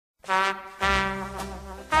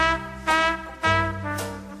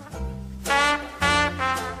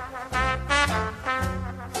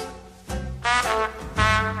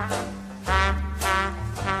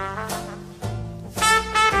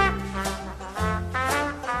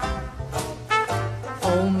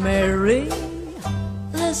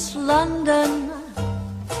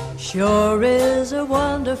sure is a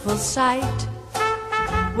wonderful sight,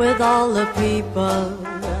 with all the people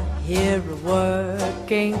here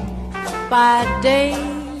working by day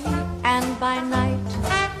and by night.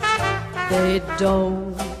 They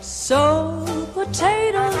don't sow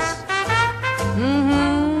potatoes,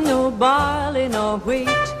 no barley nor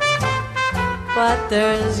wheat, but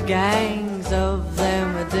there's gangs of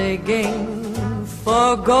them digging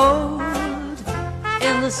for gold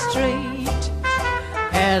in the street.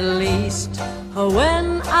 At least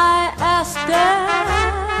when I asked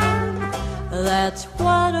them, that's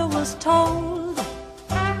what I was told.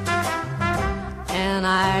 And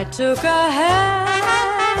I took a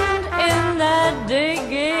hand in that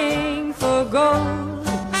digging for gold.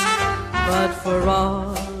 But for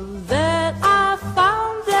all that I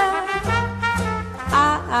found there,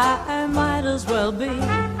 I might as well be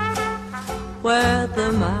where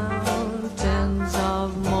the mountains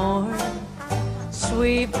of Mourne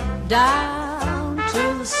sweep down to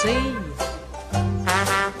the sea.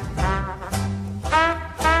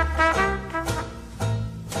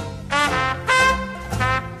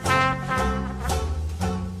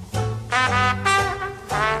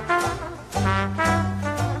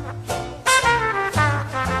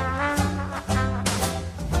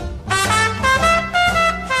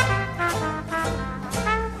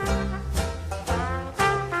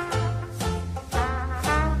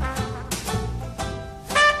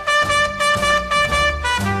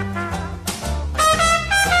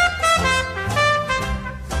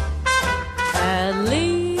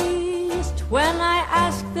 When I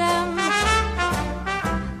asked them,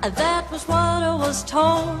 that was what I was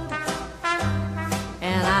told.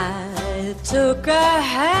 And I took a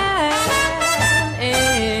hand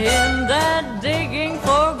in that digging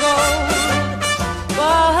for gold.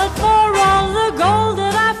 But for all the gold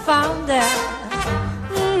that I found there,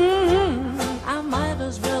 I might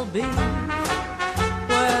as well be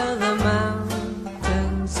where the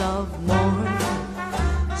mountains of Mourne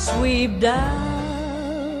sweep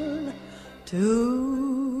down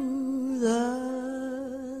to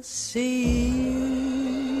the sea.